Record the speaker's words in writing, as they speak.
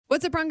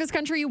What's up, Broncos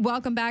country?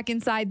 Welcome back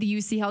inside the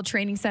UC Health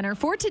Training Center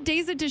for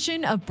today's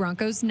edition of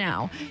Broncos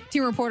Now.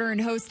 Team reporter and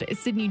host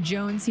Sydney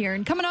Jones here.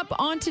 And coming up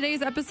on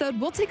today's episode,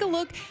 we'll take a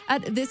look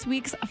at this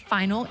week's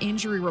final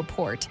injury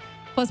report.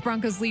 Plus,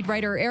 Broncos lead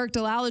writer Eric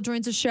Dalala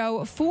joins the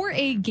show for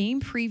a game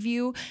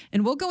preview,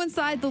 and we'll go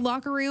inside the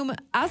locker room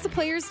as the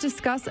players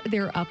discuss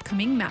their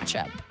upcoming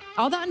matchup.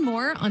 All that and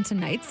more on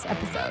tonight's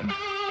episode.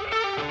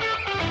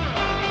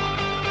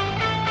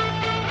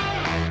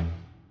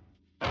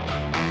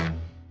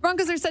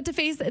 Broncos are set to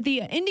face the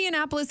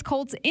Indianapolis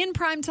Colts in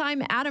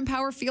primetime at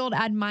Empower Field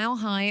at Mile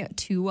High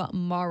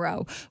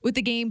tomorrow. With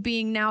the game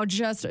being now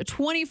just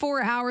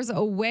 24 hours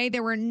away,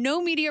 there were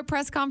no media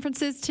press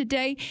conferences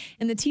today,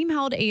 and the team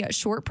held a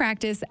short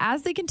practice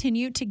as they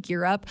continue to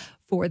gear up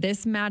for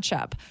this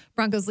matchup.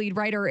 Broncos lead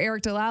writer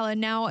Eric Dalala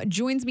now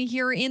joins me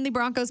here in the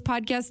Broncos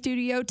podcast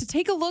studio to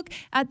take a look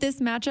at this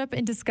matchup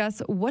and discuss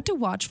what to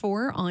watch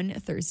for on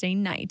Thursday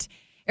night.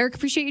 Eric,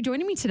 appreciate you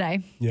joining me today.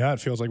 Yeah, it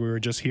feels like we were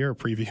just here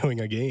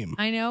previewing a game.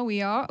 I know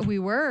we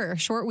were. A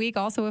short week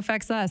also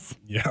affects us.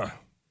 Yeah,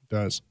 it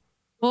does.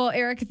 Well,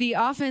 Eric, the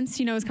offense,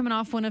 is coming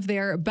off one of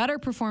their better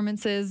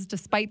performances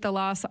despite the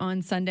loss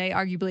on Sunday,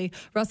 arguably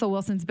Russell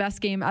Wilson's best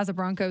game as a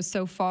Broncos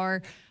so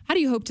far. How do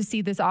you hope to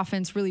see this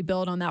offense really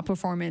build on that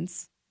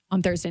performance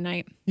on Thursday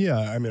night? Yeah,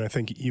 I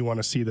think you want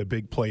to see the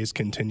big plays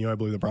continue. I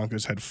believe the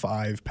Broncos had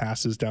 5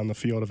 passes down the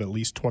field of at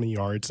least 20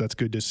 yards. That's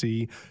good to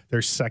see.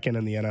 They're second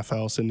in the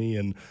NFL, Sydney,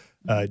 in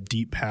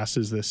deep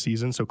passes this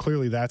season. So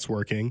clearly that's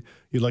working.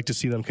 You'd like to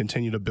see them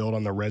continue to build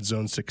on the red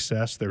zone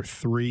success. They're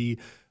 3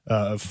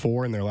 of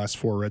 4 in their last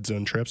 4 red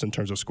zone trips in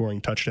terms of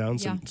scoring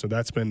touchdowns. Yeah. And so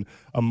that's been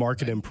a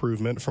marked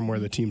improvement from where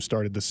the team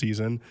started the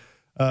season.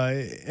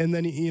 And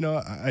then,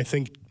 I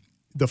think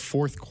the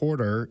fourth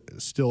quarter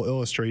still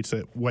illustrates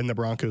that when the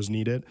Broncos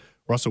need it,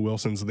 Russell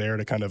Wilson's there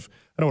to kind of,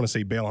 I don't want to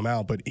say bail him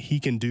out, but he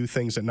can do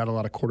things that not a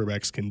lot of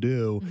quarterbacks can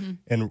do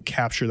and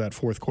capture that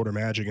fourth quarter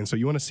magic. And so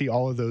you want to see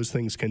all of those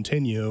things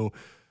continue.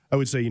 I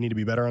would say you need to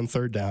be better on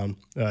third down.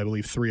 I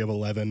believe 3 of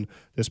 11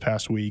 this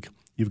past week.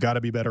 You've got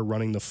to be better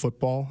running the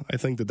football. I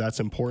think that's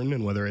important.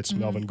 And whether it's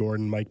Melvin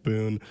Gordon, Mike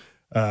Boone,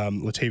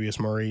 Latavius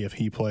Murray, if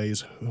he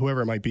plays,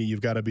 whoever it might be,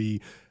 you've got to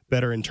be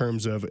better in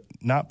terms of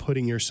not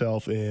putting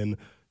yourself in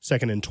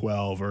 2nd and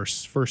 12 or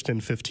 1st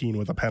and 15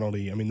 with a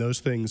penalty. I mean, those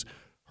things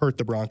hurt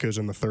the Broncos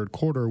in the third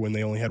quarter when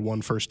they only had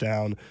 1 first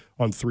down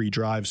on 3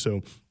 drives.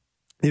 So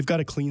they've got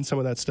to clean some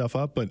of that stuff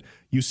up, but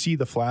you see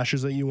the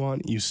flashes that you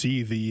want. You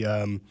see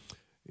the,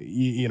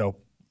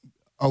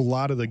 a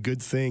lot of the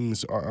good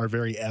things are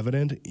very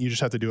evident. You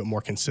just have to do it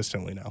more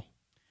consistently now.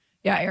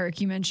 Yeah,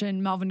 Eric, you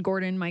mentioned Melvin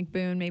Gordon, Mike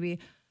Boone, maybe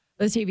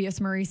Latavius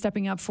Murray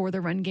stepping up for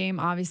the run game.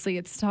 Obviously,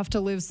 it's tough to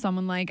lose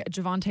someone like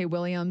Javonte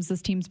Williams. This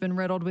team's been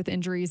riddled with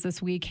injuries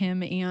this week.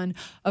 Him and,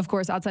 of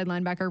course, outside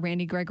linebacker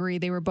Randy Gregory,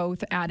 they were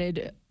both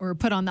added or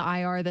put on the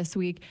IR this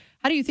week.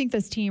 How do you think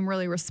this team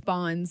really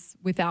responds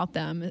without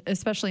them,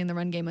 especially in the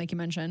run game, like you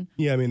mentioned?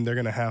 Yeah, they're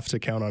going to have to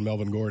count on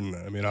Melvin Gordon.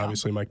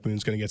 Obviously, Mike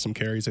Boone's going to get some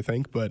carries, I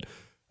think, but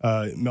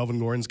Melvin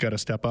Gordon's got to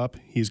step up.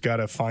 He's got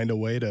to find a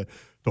way to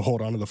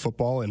hold on to the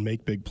football and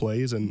make big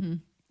plays.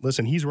 And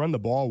listen, he's run the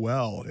ball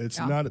well. It's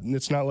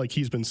not like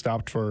he's been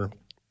stopped for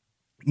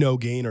no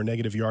gain or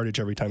negative yardage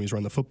every time he's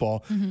run the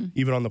football.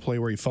 Even on the play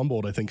where he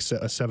fumbled, I think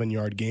a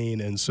 7-yard gain.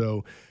 And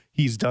so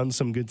he's done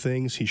some good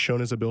things. He's shown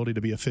his ability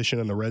to be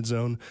efficient in the red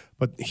zone,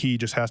 but he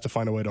just has to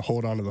find a way to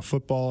hold on to the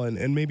football.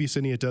 And maybe,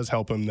 Sydney, it does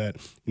help him that,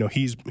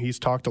 he's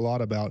talked a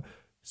lot about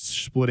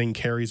splitting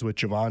carries with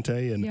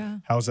Javonte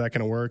and how's that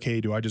going to work? Hey,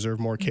 do I deserve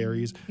more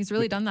carries? He's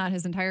really done that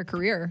his entire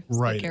career,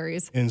 split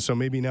carries. And so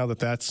maybe now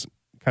that's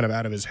kind of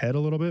out of his head a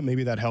little bit,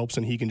 maybe that helps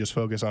and he can just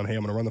focus on, hey, I'm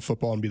going to run the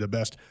football and be the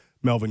best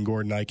Melvin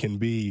Gordon I can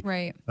be.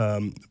 Right.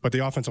 But the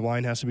offensive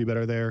line has to be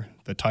better there.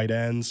 The tight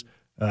ends,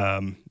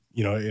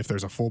 if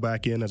there's a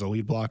fullback in as a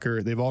lead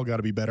blocker, they've all got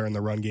to be better in the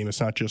run game.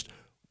 It's not just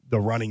the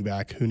running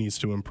back who needs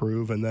to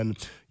improve. And then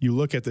you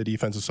look at the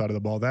defensive side of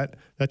the ball, that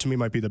to me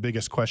might be the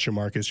biggest question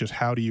mark is just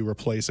how do you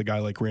replace a guy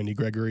like Randy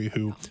Gregory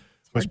who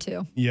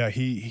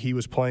he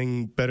was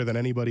playing better than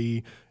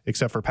anybody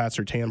except for Pat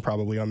Surtain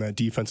probably on that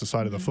defensive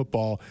side of the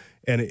football.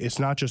 And it's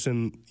not just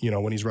in,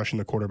 when he's rushing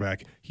the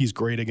quarterback. He's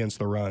great against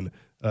the run.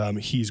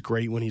 He's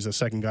great when he's the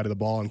second guy to the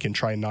ball and can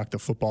try and knock the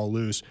football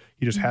loose.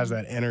 He just has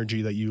that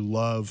energy that you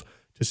love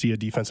to see a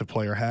defensive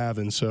player have.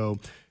 And so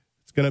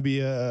it's going to be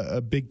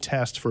a big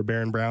test for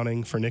Baron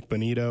Browning, for Nick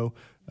Bonito.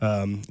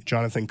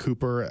 Jonathan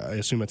Cooper, I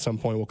assume at some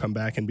point will come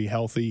back and be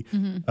healthy.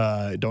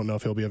 I don't know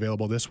if he'll be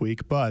available this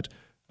week, but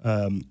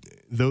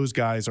those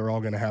guys are all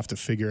going to have to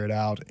figure it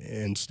out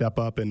and step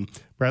up. And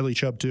Bradley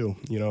Chubb too,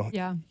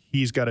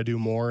 he's got to do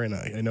more. And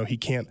I know he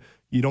can't,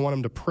 you don't want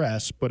him to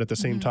press, but at the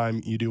same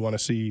time, you do want to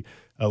see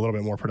a little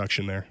bit more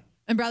production there.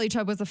 And Bradley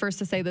Chubb was the first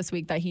to say this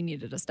week that he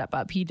needed to step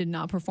up. He did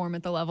not perform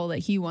at the level that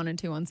he wanted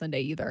to on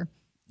Sunday either.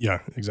 Yeah,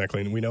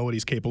 exactly. And we know what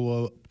he's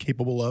capable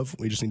of.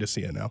 We just need to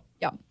see it now.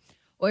 Yeah.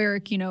 Well,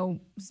 Eric,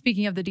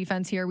 speaking of the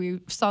defense here,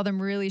 we saw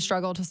them really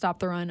struggle to stop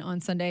the run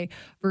on Sunday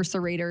versus the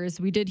Raiders.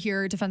 We did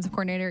hear defensive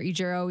coordinator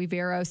Ejiro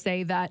Evero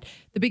say that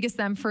the biggest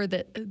thing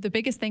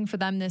for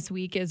them this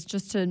week is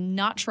just to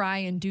not try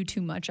and do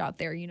too much out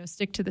there.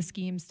 Stick to the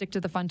scheme, stick to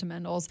the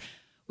fundamentals.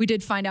 We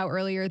did find out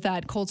earlier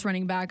that Colts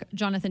running back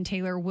Jonathan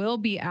Taylor will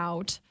be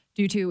out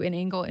due to an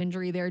ankle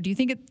injury there. Do you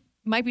think it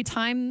might be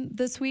time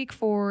this week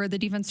for the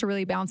defense to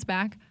really bounce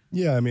back?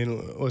 Yeah, I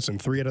mean, listen,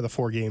 3 out of the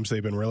 4 games,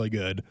 they've been really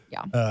good.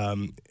 Yeah.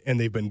 And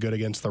they've been good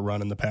against the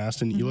run in the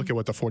past. And you look at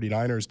what the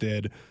 49ers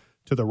did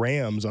to the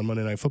Rams on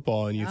Monday Night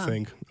Football, and you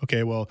think,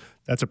 okay, well,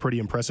 that's a pretty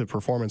impressive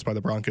performance by the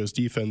Broncos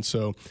defense.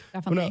 So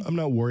I'm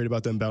not worried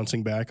about them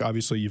bouncing back.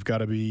 Obviously, you've got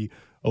to be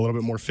a little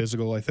bit more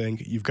physical, I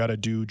think. You've got to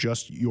do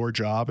just your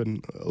job.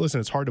 And listen,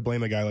 it's hard to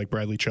blame a guy like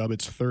Bradley Chubb.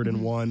 It's 3rd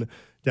and 1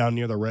 down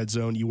near the red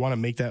zone. You want to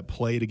make that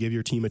play to give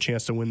your team a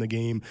chance to win the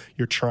game.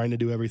 You're trying to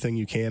do everything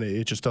you can.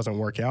 It just doesn't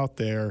work out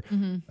there.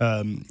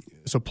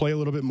 So play a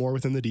little bit more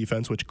within the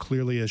defense, which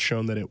clearly has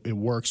shown that it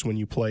works when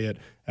you play it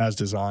as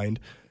designed.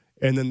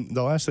 And then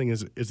the last thing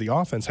is the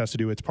offense has to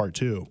do its part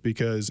too,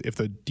 because if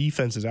the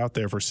defense is out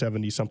there for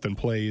 70-something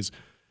plays,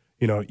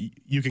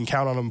 you can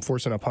count on them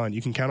forcing a punt.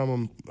 You can count on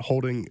them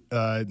holding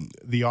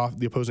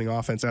the opposing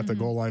offense at the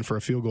goal line for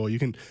a field goal. You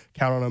can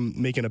count on them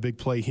making a big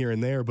play here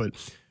and there. But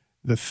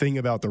the thing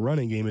about the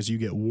running game is you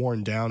get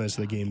worn down as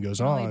the game goes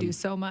on. They do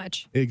so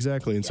much.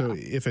 Exactly. And so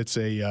if it's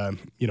if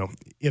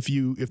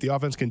the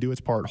offense can do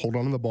its part, hold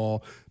on to the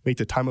ball, make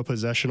the time of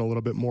possession a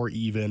little bit more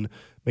even,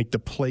 make the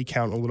play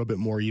count a little bit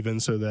more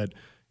even, so that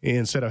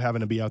instead of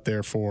having to be out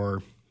there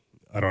for,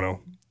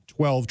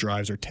 12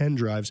 drives or 10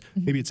 drives,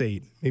 maybe it's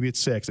 8, maybe it's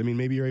 6. I mean,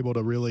 maybe you're able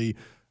to really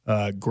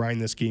grind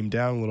this game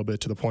down a little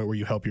bit to the point where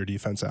you help your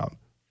defense out.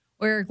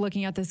 Eric,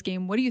 looking at this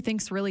game, what do you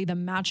think is really the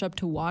matchup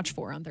to watch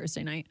for on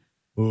Thursday night?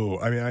 Ooh,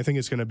 I mean, I think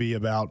it's going to be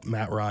about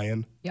Matt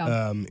Ryan.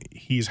 Yeah.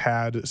 He's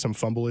had some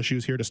fumble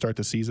issues here to start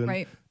the season.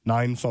 Right.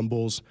 9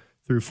 fumbles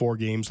through 4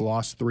 games,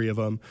 lost 3 of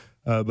them.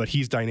 But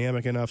he's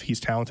dynamic enough, he's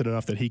talented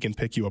enough that he can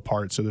pick you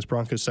apart. So this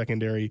Broncos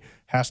secondary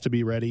has to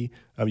be ready.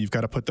 You've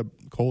got to put the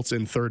Colts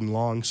in 3rd and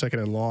long, 2nd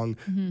and long,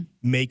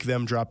 make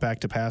them drop back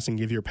to pass and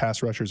give your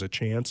pass rushers a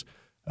chance.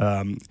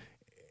 And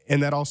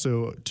that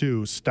also,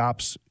 too,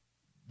 stops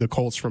the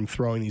Colts from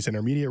throwing these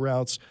intermediate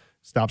routes,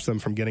 stops them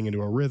from getting into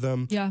a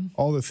rhythm. Yeah.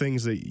 All the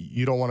things that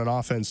you don't want an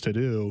offense to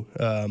do.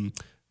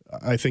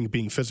 I think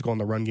being physical in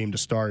the run game to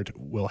start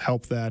will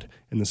help that,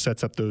 and then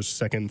sets up those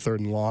 2nd, 3rd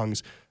and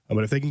longs.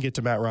 But if they can get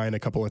to Matt Ryan a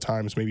couple of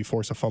times, maybe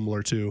force a fumble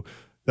or 2,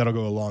 that'll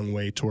go a long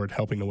way toward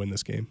helping to win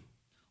this game.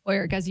 Well,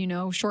 Eric, as you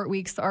know, short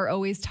weeks are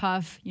always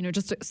tough.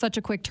 Just such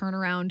a quick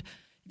turnaround.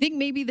 You think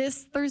maybe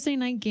this Thursday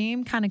night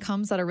game kind of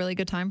comes at a really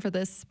good time for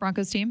this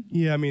Broncos team?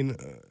 Yeah, I mean,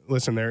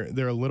 listen,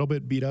 they're a little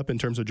bit beat up in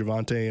terms of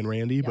Javonte and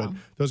Randy, but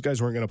those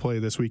guys weren't going to play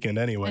this weekend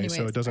anyway,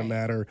 so it doesn't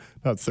matter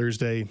about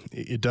Thursday.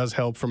 It does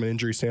help from an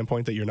injury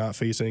standpoint that you're not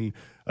facing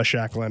a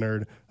Shaq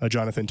Leonard, a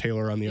Jonathan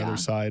Taylor on the other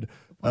side.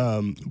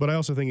 But I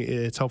also think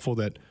it's helpful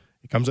that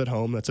it comes at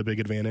home. That's a big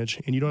advantage,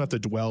 and you don't have to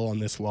dwell on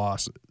this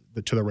loss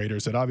to the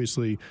Raiders that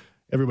obviously –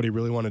 everybody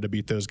really wanted to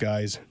beat those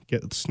guys,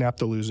 snap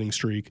the losing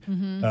streak.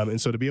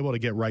 And so to be able to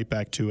get right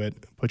back to it,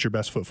 put your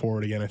best foot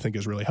forward again, I think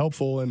is really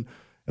helpful. And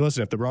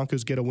listen, if the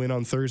Broncos get a win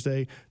on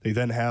Thursday, they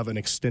then have an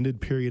extended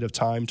period of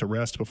time to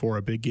rest before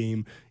a big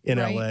game in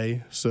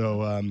LA.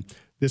 So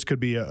this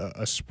could be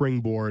a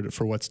springboard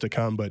for what's to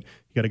come, but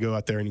you got to go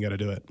out there and you got to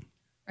do it.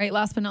 Right,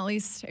 last but not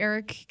least,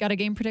 Eric, got a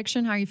game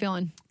prediction? How are you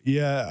feeling?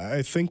 Yeah,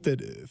 I think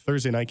that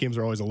Thursday night games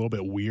are always a little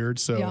bit weird.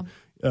 So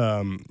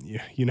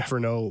you never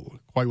know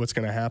quite what's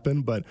going to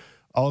happen, but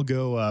I'll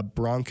go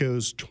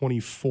Broncos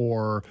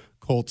 24,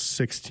 Colts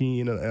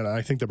 16, and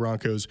I think the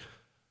Broncos,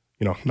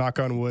 knock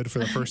on wood for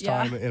the first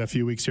time in a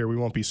few weeks here, we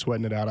won't be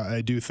sweating it out.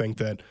 I do think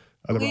that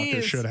the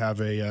Broncos should have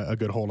a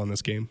good hold on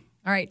this game.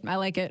 All right, I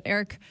like it.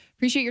 Eric,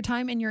 appreciate your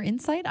time and your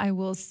insight. I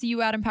will see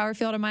you out in Power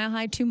Field at Mile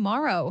High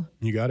tomorrow.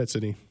 You got it,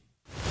 Sydney.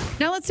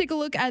 Now let's take a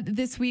look at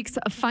this week's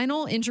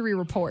final injury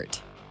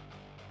report.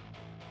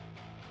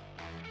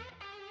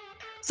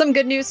 Some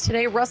good news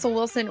today. Russell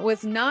Wilson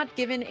was not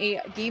given a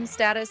game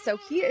status, so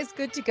he is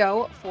good to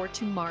go for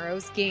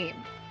tomorrow's game.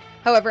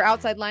 However,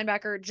 outside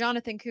linebacker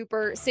Jonathan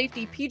Cooper,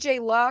 safety PJ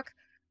Locke,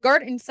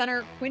 guard and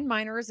center Quinn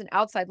Miners, and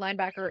outside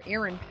linebacker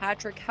Aaron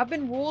Patrick have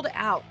been ruled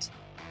out.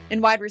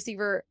 And wide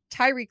receiver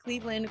Tyree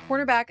Cleveland,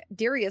 cornerback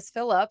Darius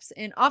Phillips,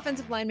 and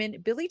offensive lineman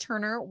Billy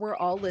Turner were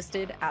all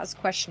listed as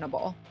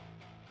questionable.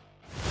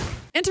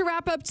 And to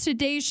wrap up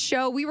today's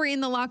show, we were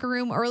in the locker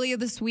room earlier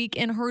this week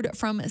and heard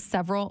from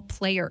several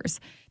players.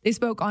 They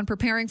spoke on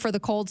preparing for the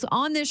Colts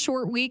on this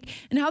short week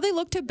and how they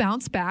look to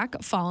bounce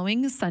back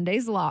following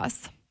Sunday's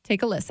loss.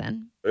 Take a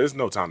listen. There's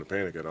no time to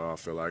panic at all, I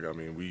feel like. I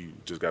mean, we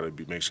just got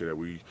to make sure that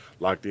we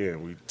locked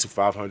in. We to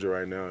 500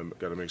 right now and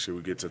got to make sure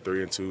we get to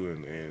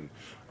 3-2.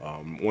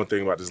 And one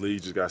thing about this league, you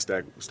just got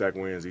to stack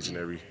wins each and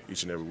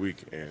every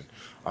week. And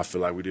I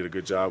feel like we did a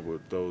good job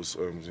with those,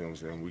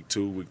 week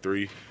 2, week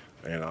 3.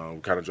 And we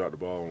kind of dropped the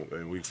ball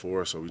in week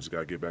 4, so we just got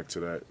to get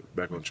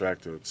back on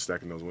track to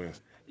stacking those wins.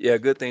 Yeah,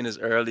 good thing is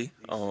early.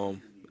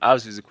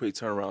 obviously it's a quick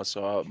turnaround,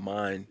 so our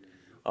mind,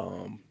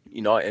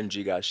 our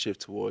energy got to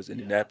shift towards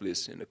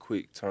Indianapolis in a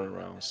quick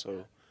turnaround.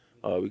 So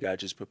we got to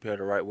just prepare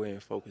the right way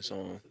and focus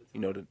on,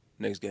 the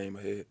next game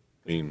ahead.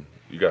 I mean,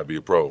 you got to be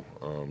a pro.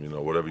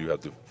 Whatever you have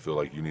to feel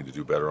like you need to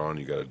do better on,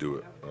 you got to do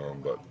it.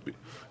 But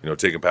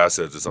taking pass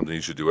sets is something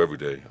you should do every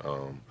day.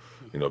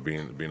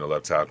 Being a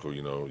left tackle,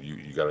 you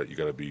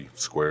gotta be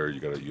square. You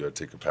gotta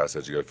take a pass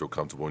set. You gotta feel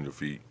comfortable in your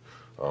feet.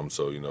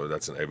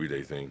 That's an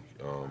everyday thing.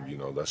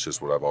 That's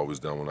just what I've always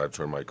done when I've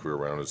turned my career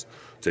around, is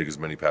take as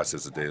many pass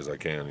sets a day as I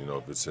can.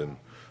 If it's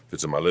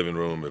in my living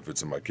room, if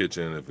it's in my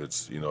kitchen, if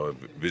it's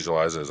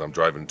visualize it as I'm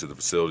driving to the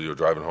facility or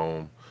driving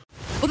home.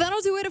 Well,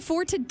 that'll do it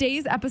for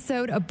today's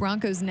episode of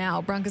Broncos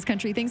Now. Broncos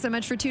Country, thanks so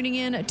much for tuning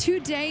in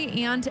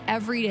today and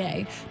every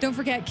day. Don't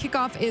forget,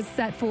 kickoff is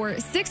set for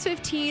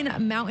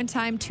 6:15 Mountain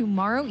Time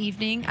tomorrow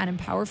evening at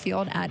Empower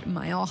Field at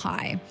Mile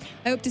High.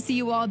 I hope to see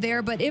you all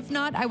there, but if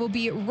not, I will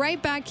be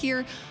right back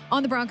here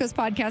on the Broncos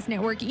Podcast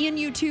Network and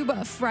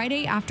YouTube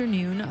Friday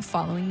afternoon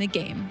following the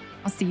game.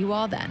 I'll see you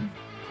all then.